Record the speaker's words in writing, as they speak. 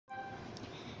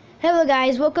Hello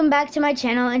guys, welcome back to my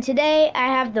channel, and today I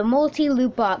have the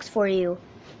multi-loop box for you.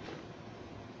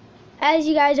 As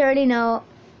you guys already know,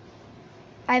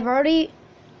 I've already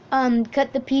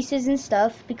cut the pieces and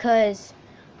stuff because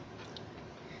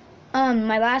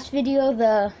my last video,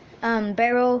 the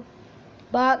barrel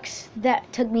box,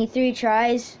 that took me 3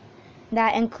 tries.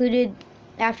 That included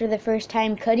after the first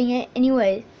time cutting it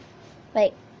anyway,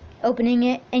 like opening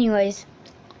it anyways.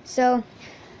 So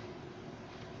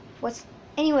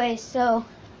so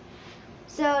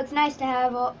it's nice to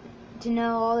have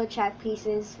know all the track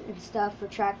pieces and stuff for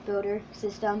Track Builder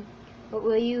system. But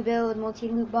will you build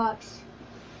multi-loop box?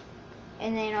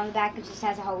 And then on the back it just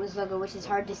has a Hot Wheels logo, which is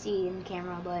hard to see in the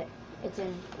camera, but it's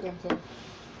indented.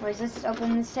 Anyways, let's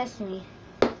open the Sesame.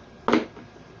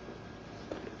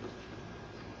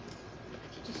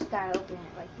 Just gotta open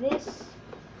it like this.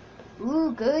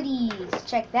 Ooh, goodies!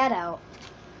 Check that out.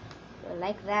 I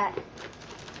like that.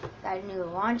 Got a new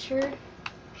launcher.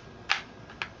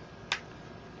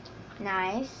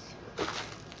 Nice.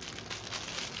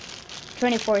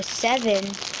 24/7.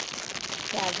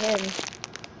 Got him.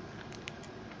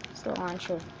 It's the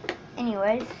launcher.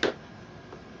 Anyways.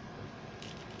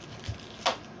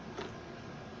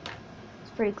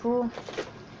 It's pretty cool.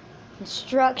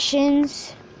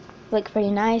 Instructions. Look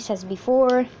pretty nice as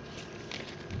before.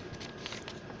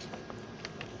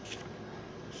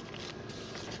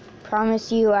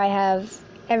 Promise you I have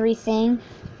everything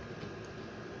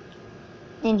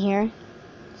in here.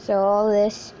 So all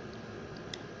this,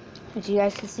 which you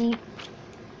guys can see.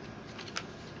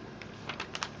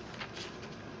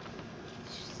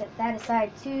 Just set that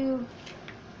aside too.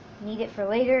 Need it for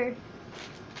later.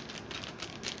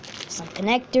 Some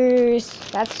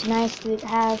connectors. That's nice to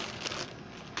have.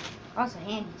 Also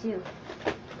handy too.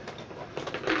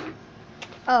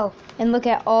 Oh, and look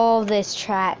at all this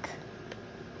track.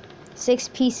 6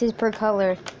 pieces per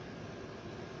color.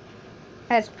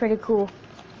 That's pretty cool.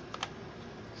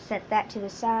 Set that to the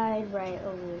side, right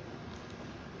over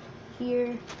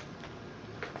here.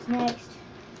 Next,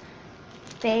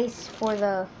 base for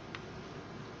the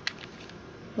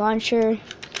launcher.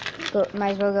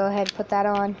 Might as well go ahead and put that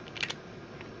on.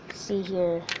 Let's see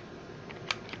here.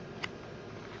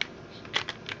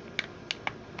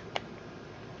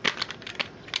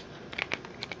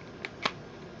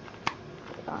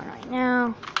 On right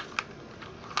now.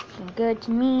 Looking good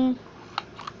to me.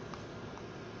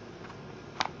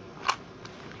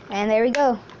 And there we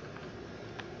go.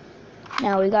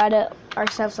 Now we got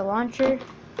ourselves a launcher.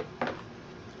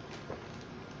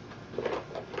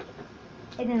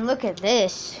 And then look at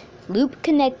this. Loop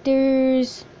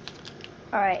connectors.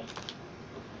 Alright.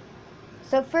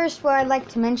 So first, what I'd like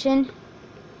to mention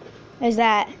is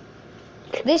that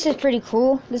this is pretty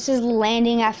cool. This is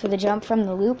landing after the jump from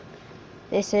the loop.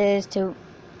 This is to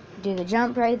do the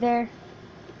jump right there.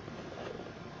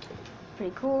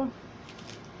 Pretty cool.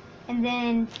 And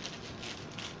then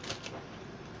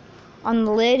on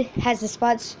the lid has the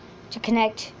spots to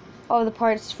connect all the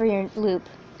parts for your loop.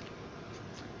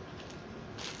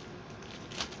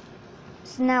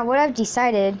 So now what I've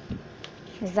decided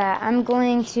is that I'm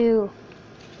going to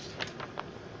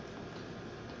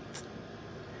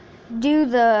do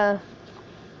the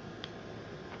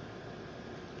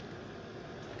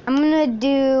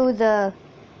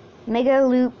Mega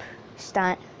Loop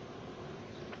stunt.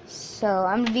 So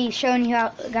I'm going to be showing you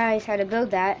guys how to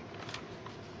build that.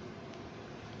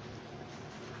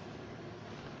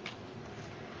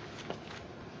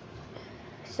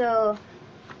 So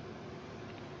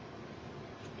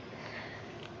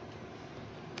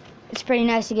it's pretty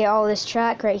nice to get all this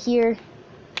track right here.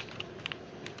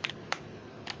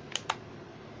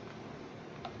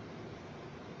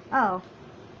 Oh,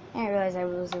 I didn't realize I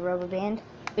was a rubber band.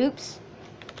 Oops.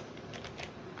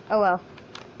 Oh well.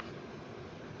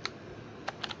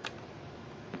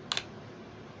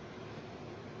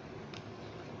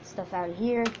 Stuff out of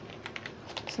here.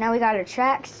 So now we got our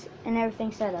tracks and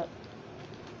everything set up.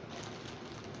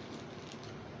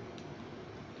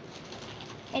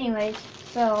 Anyways,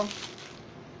 so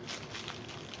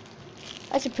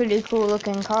that's a pretty cool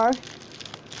looking car.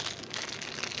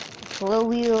 With low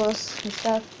wheels and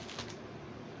stuff.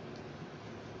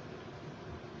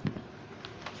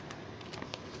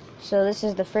 So this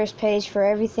is the first page for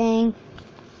everything.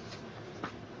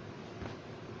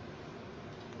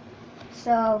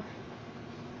 So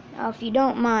now if you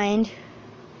don't mind,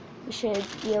 you should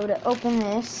be able to open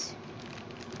this.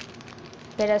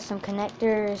 Get us some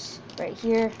connectors right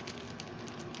here.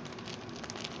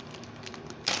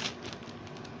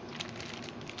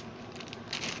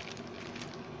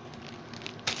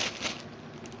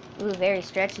 Ooh, very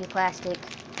stretchy plastic.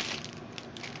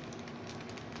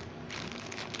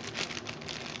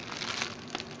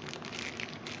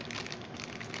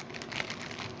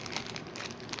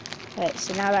 Alright,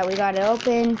 so now that we got it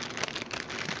open,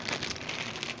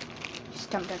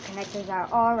 just dump the connectors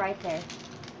out all right there.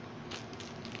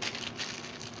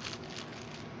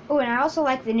 Oh, and I also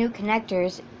like the new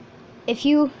connectors. If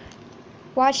you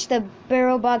watch the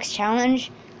Barrel Box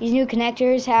Challenge, these new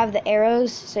connectors have the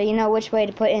arrows, so you know which way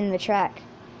to put in the track.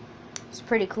 It's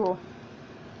pretty cool.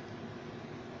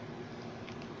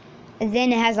 And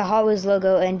then it has the Hot Wheels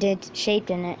logo and it's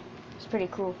shaped in it. It's pretty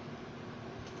cool.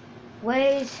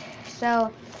 Ways,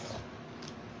 so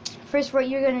first what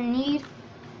you're gonna need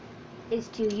is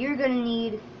you're gonna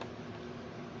need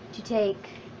to take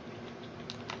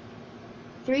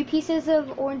 3 pieces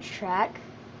of orange track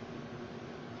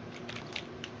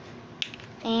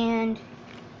and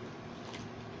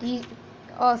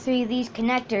all 3 of these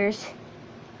connectors,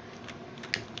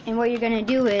 and what you're gonna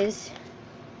do is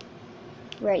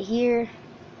right here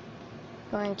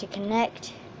going to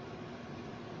connect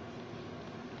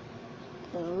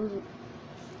the loop.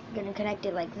 Gonna connect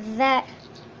it like that.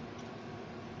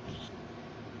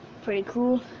 Pretty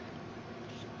cool.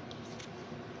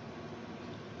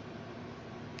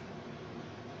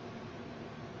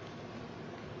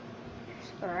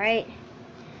 Alright,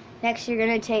 next you're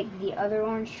going to take the other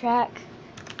orange track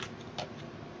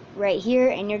right here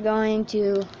and you're going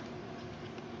to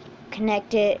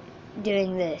connect it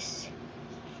doing this.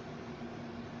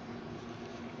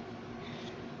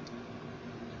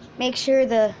 Make sure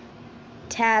the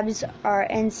tabs are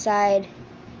inside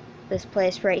this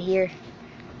place right here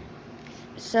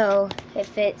so it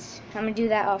fits. I'm going to do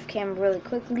that off camera really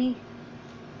quickly.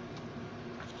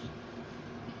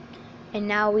 And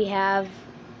now we have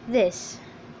this.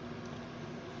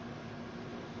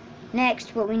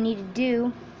 Next, what we need to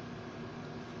do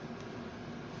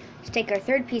is take our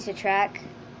 3rd piece of track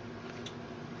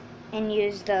and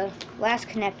use the last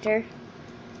connector.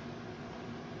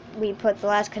 We put the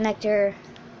last connector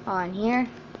on here,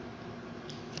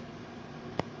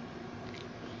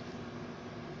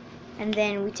 and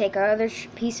then we take our other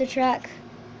piece of track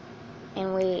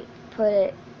and we put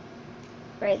it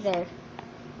right there.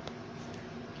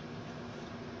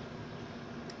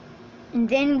 And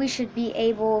then we should be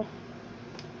able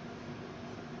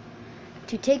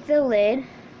to take the lid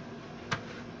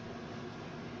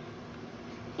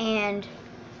and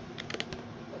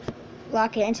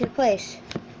lock it into place.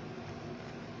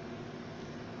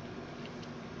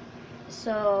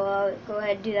 So I'll go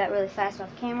ahead and do that really fast off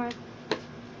camera.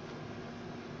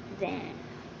 Then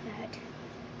that.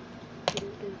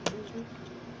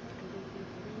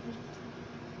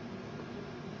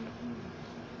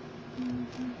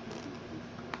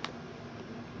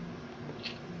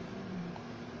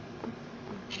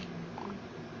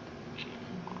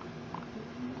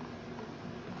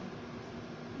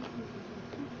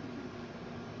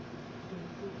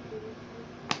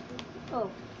 Oh,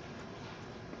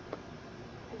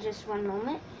 just one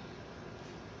moment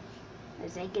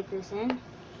as I get this in.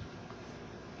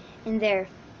 And there,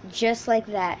 just like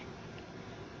that.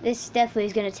 This definitely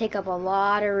is going to take up a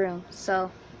lot of room.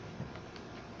 So,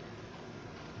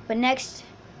 but next,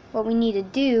 what we need to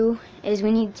do is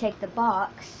we need to take the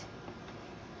box.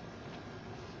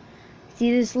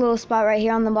 See this little spot right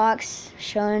here on the box,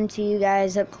 showing to you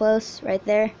guys up close, right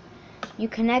there. You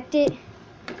connect it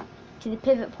to the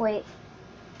pivot point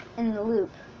in the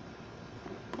loop.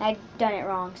 I've done it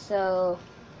wrong, so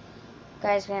you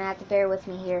guys are gonna have to bear with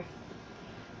me here.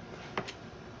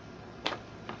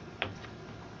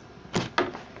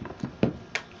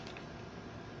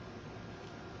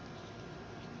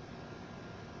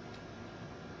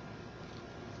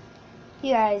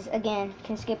 You guys, again,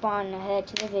 can skip on ahead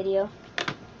to the video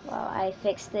while I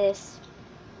fix this.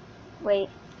 Wait.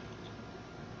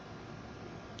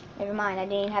 Never mind, I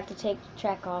didn't have to take the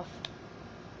track off.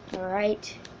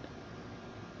 Alright.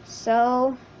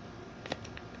 So,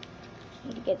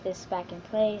 need to get this back in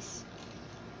place.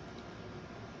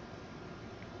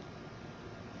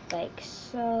 Like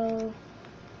so.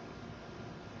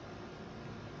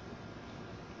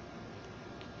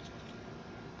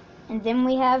 And then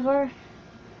we have our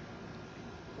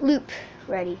loop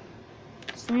ready.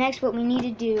 So next what we need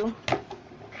to do,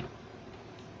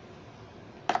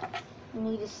 we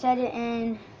need to set it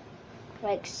in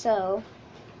like so.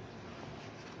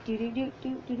 And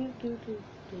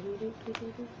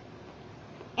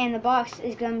the box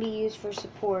is going to be used for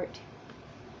support.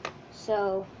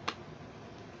 So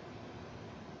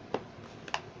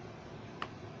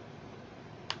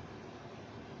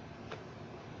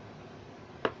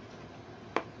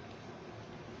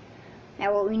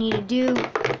now what we need to do,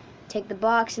 take the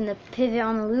box and the pivot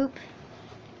on the loop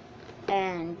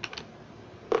and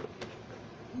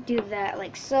do that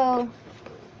like so.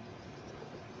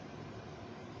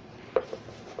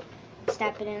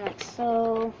 snap it in like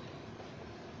so.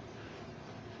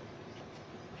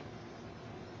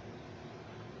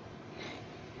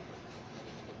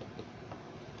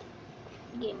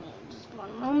 Give me just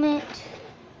one moment.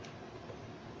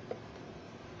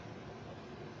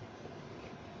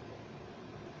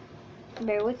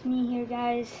 Bear with me here,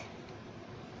 guys.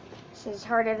 This is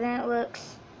harder than it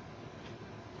looks.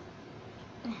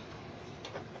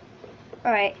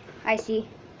 Alright, I see.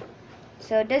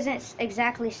 So it doesn't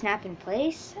exactly snap in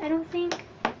place, I don't think.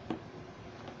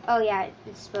 Oh yeah,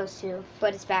 it's supposed to,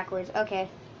 but it's backwards. Okay.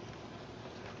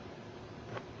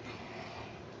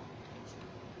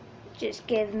 Just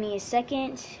give me a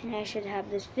second, and I should have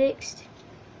this fixed.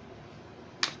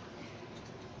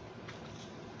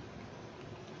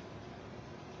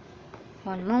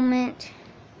 One moment.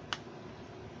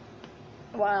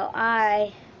 While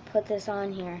I put this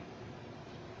on here.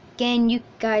 Again, you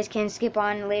guys can skip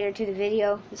on later to the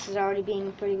video. This is already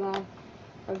being pretty long,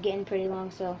 or getting pretty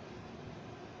long, so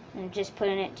I'm just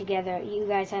putting it together. You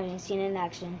guys haven't seen it in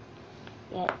action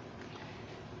yet.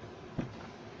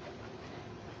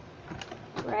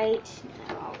 Right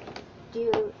now,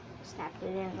 snap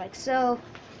it in like so.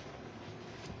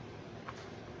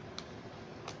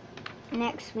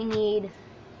 Next, we need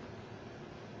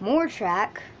more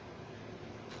track.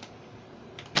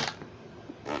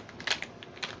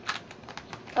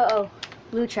 Uh-oh,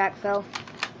 blue track fell.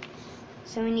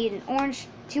 So we need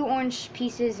two orange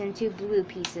pieces and 2 blue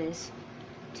pieces.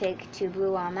 Take 2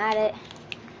 blue while I'm at it,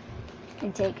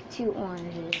 and take 2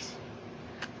 oranges.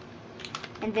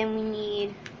 And then we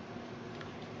need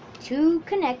 2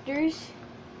 connectors.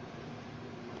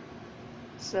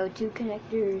 So 2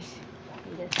 connectors.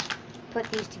 Just put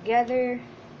these together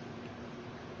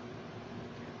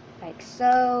like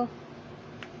so.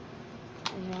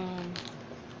 And then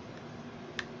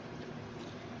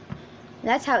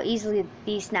that's how easily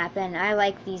these snap in. I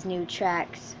like these new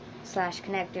tracks /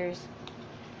 connectors.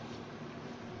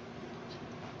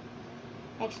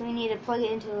 Next we need to plug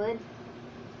it into the lid.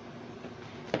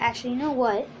 Actually, you know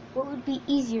what? What would be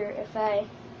easier if I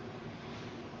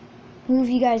move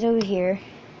you guys over here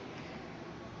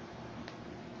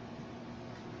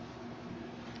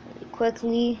really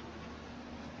quickly,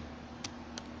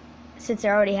 since it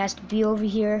already has to be over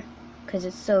here because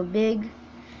it's so big,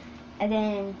 and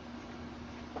then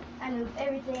I move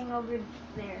everything over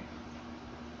there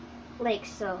like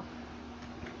so.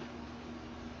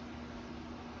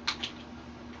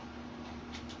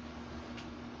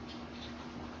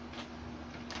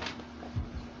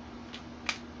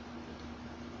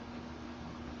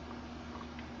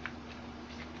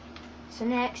 So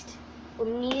next, what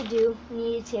we need to do, we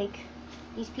need to take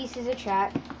these pieces of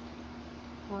track,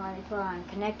 put on a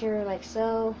connector like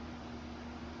so,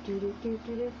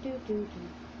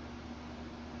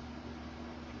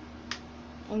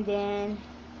 and then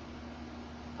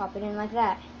pop it in like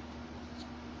that.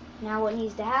 Now what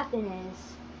needs to happen is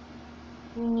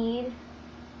we need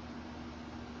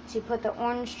to put the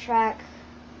orange track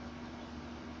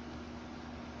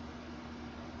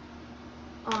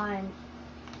on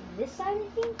this side,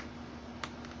 I think.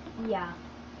 Yeah.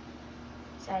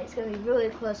 So it's going to be really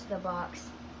close to the box.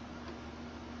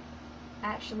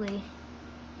 Actually,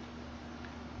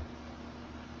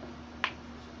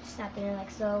 snap it in like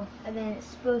so, and then it's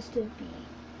supposed to be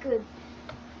good.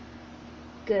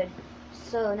 Good.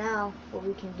 So now what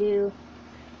we can do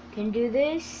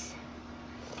this,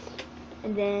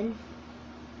 and then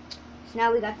so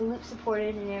now we got the loop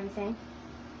supported and everything.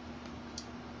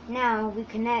 Now we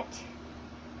connect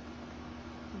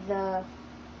the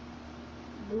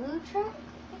blue track,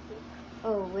 I think.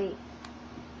 Oh wait,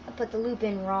 I put the loop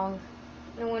in wrong.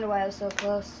 No wonder why I was so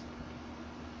close.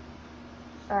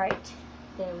 Alright,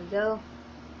 there we go.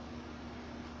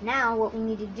 Now what we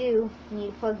need to do, we need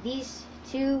to plug these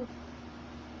 2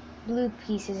 blue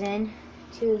pieces in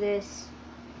to this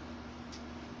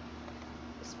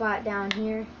spot down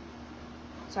here.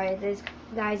 Sorry, this,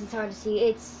 guys, it's hard to see.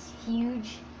 It's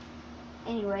huge.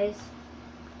 Anyways.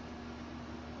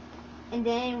 And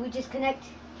then we just connect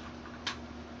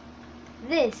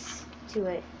this to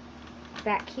it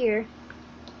back here.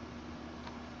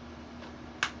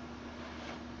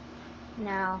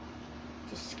 Now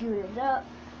just scoot it up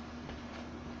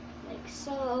like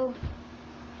so.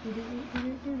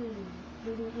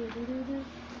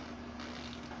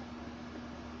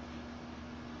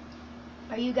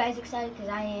 Are you guys excited? Because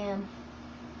I am,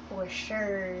 for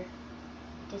sure,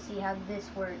 to see how this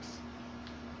works.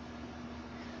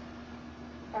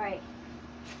 Alright,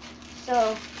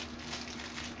 so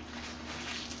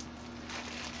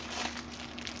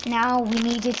now we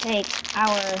need to take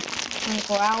our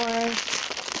 24 hours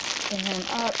and then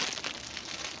up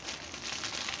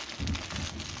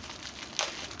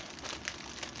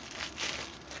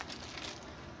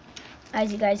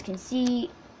As you guys can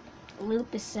see,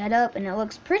 loop is set up and it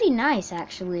looks pretty nice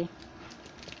actually.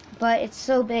 But it's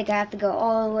so big I have to go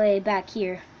all the way back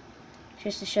here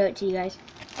just to show it to you guys.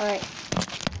 Alright.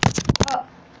 Oh.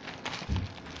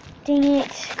 Dang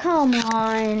it. Come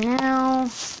on now.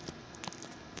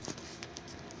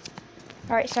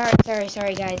 Alright,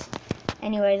 sorry guys.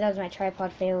 Anyways, that was my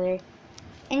tripod failure.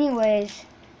 Anyways,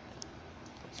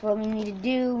 so what we need to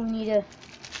do, we need to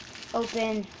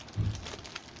open.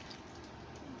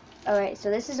 Alright, so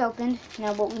this is opened.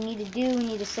 Now what we need to do, we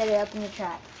need to set it up in the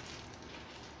track.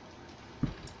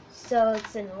 So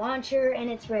it's in the launcher and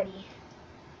it's ready.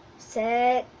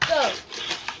 Set, go.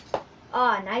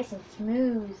 Ah, nice and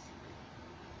smooth.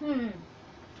 Be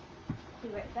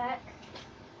right back.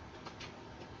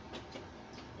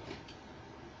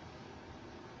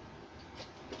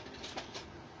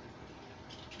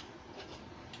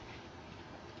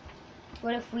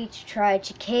 What if we try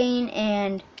Chicane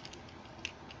and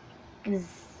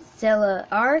Gazella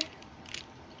R?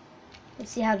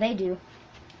 Let's see how they do.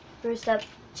 First up,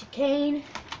 Chicane.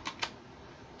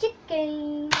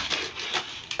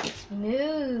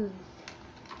 Smooth.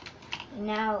 And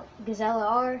now Gazella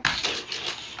R.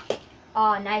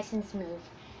 Oh, nice and smooth.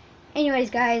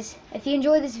 Anyways, guys, if you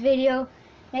enjoyed this video,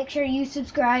 make sure you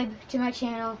subscribe to my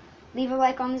channel, leave a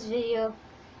like on this video,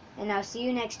 and I'll see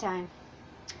you next time.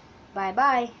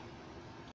 Bye-bye.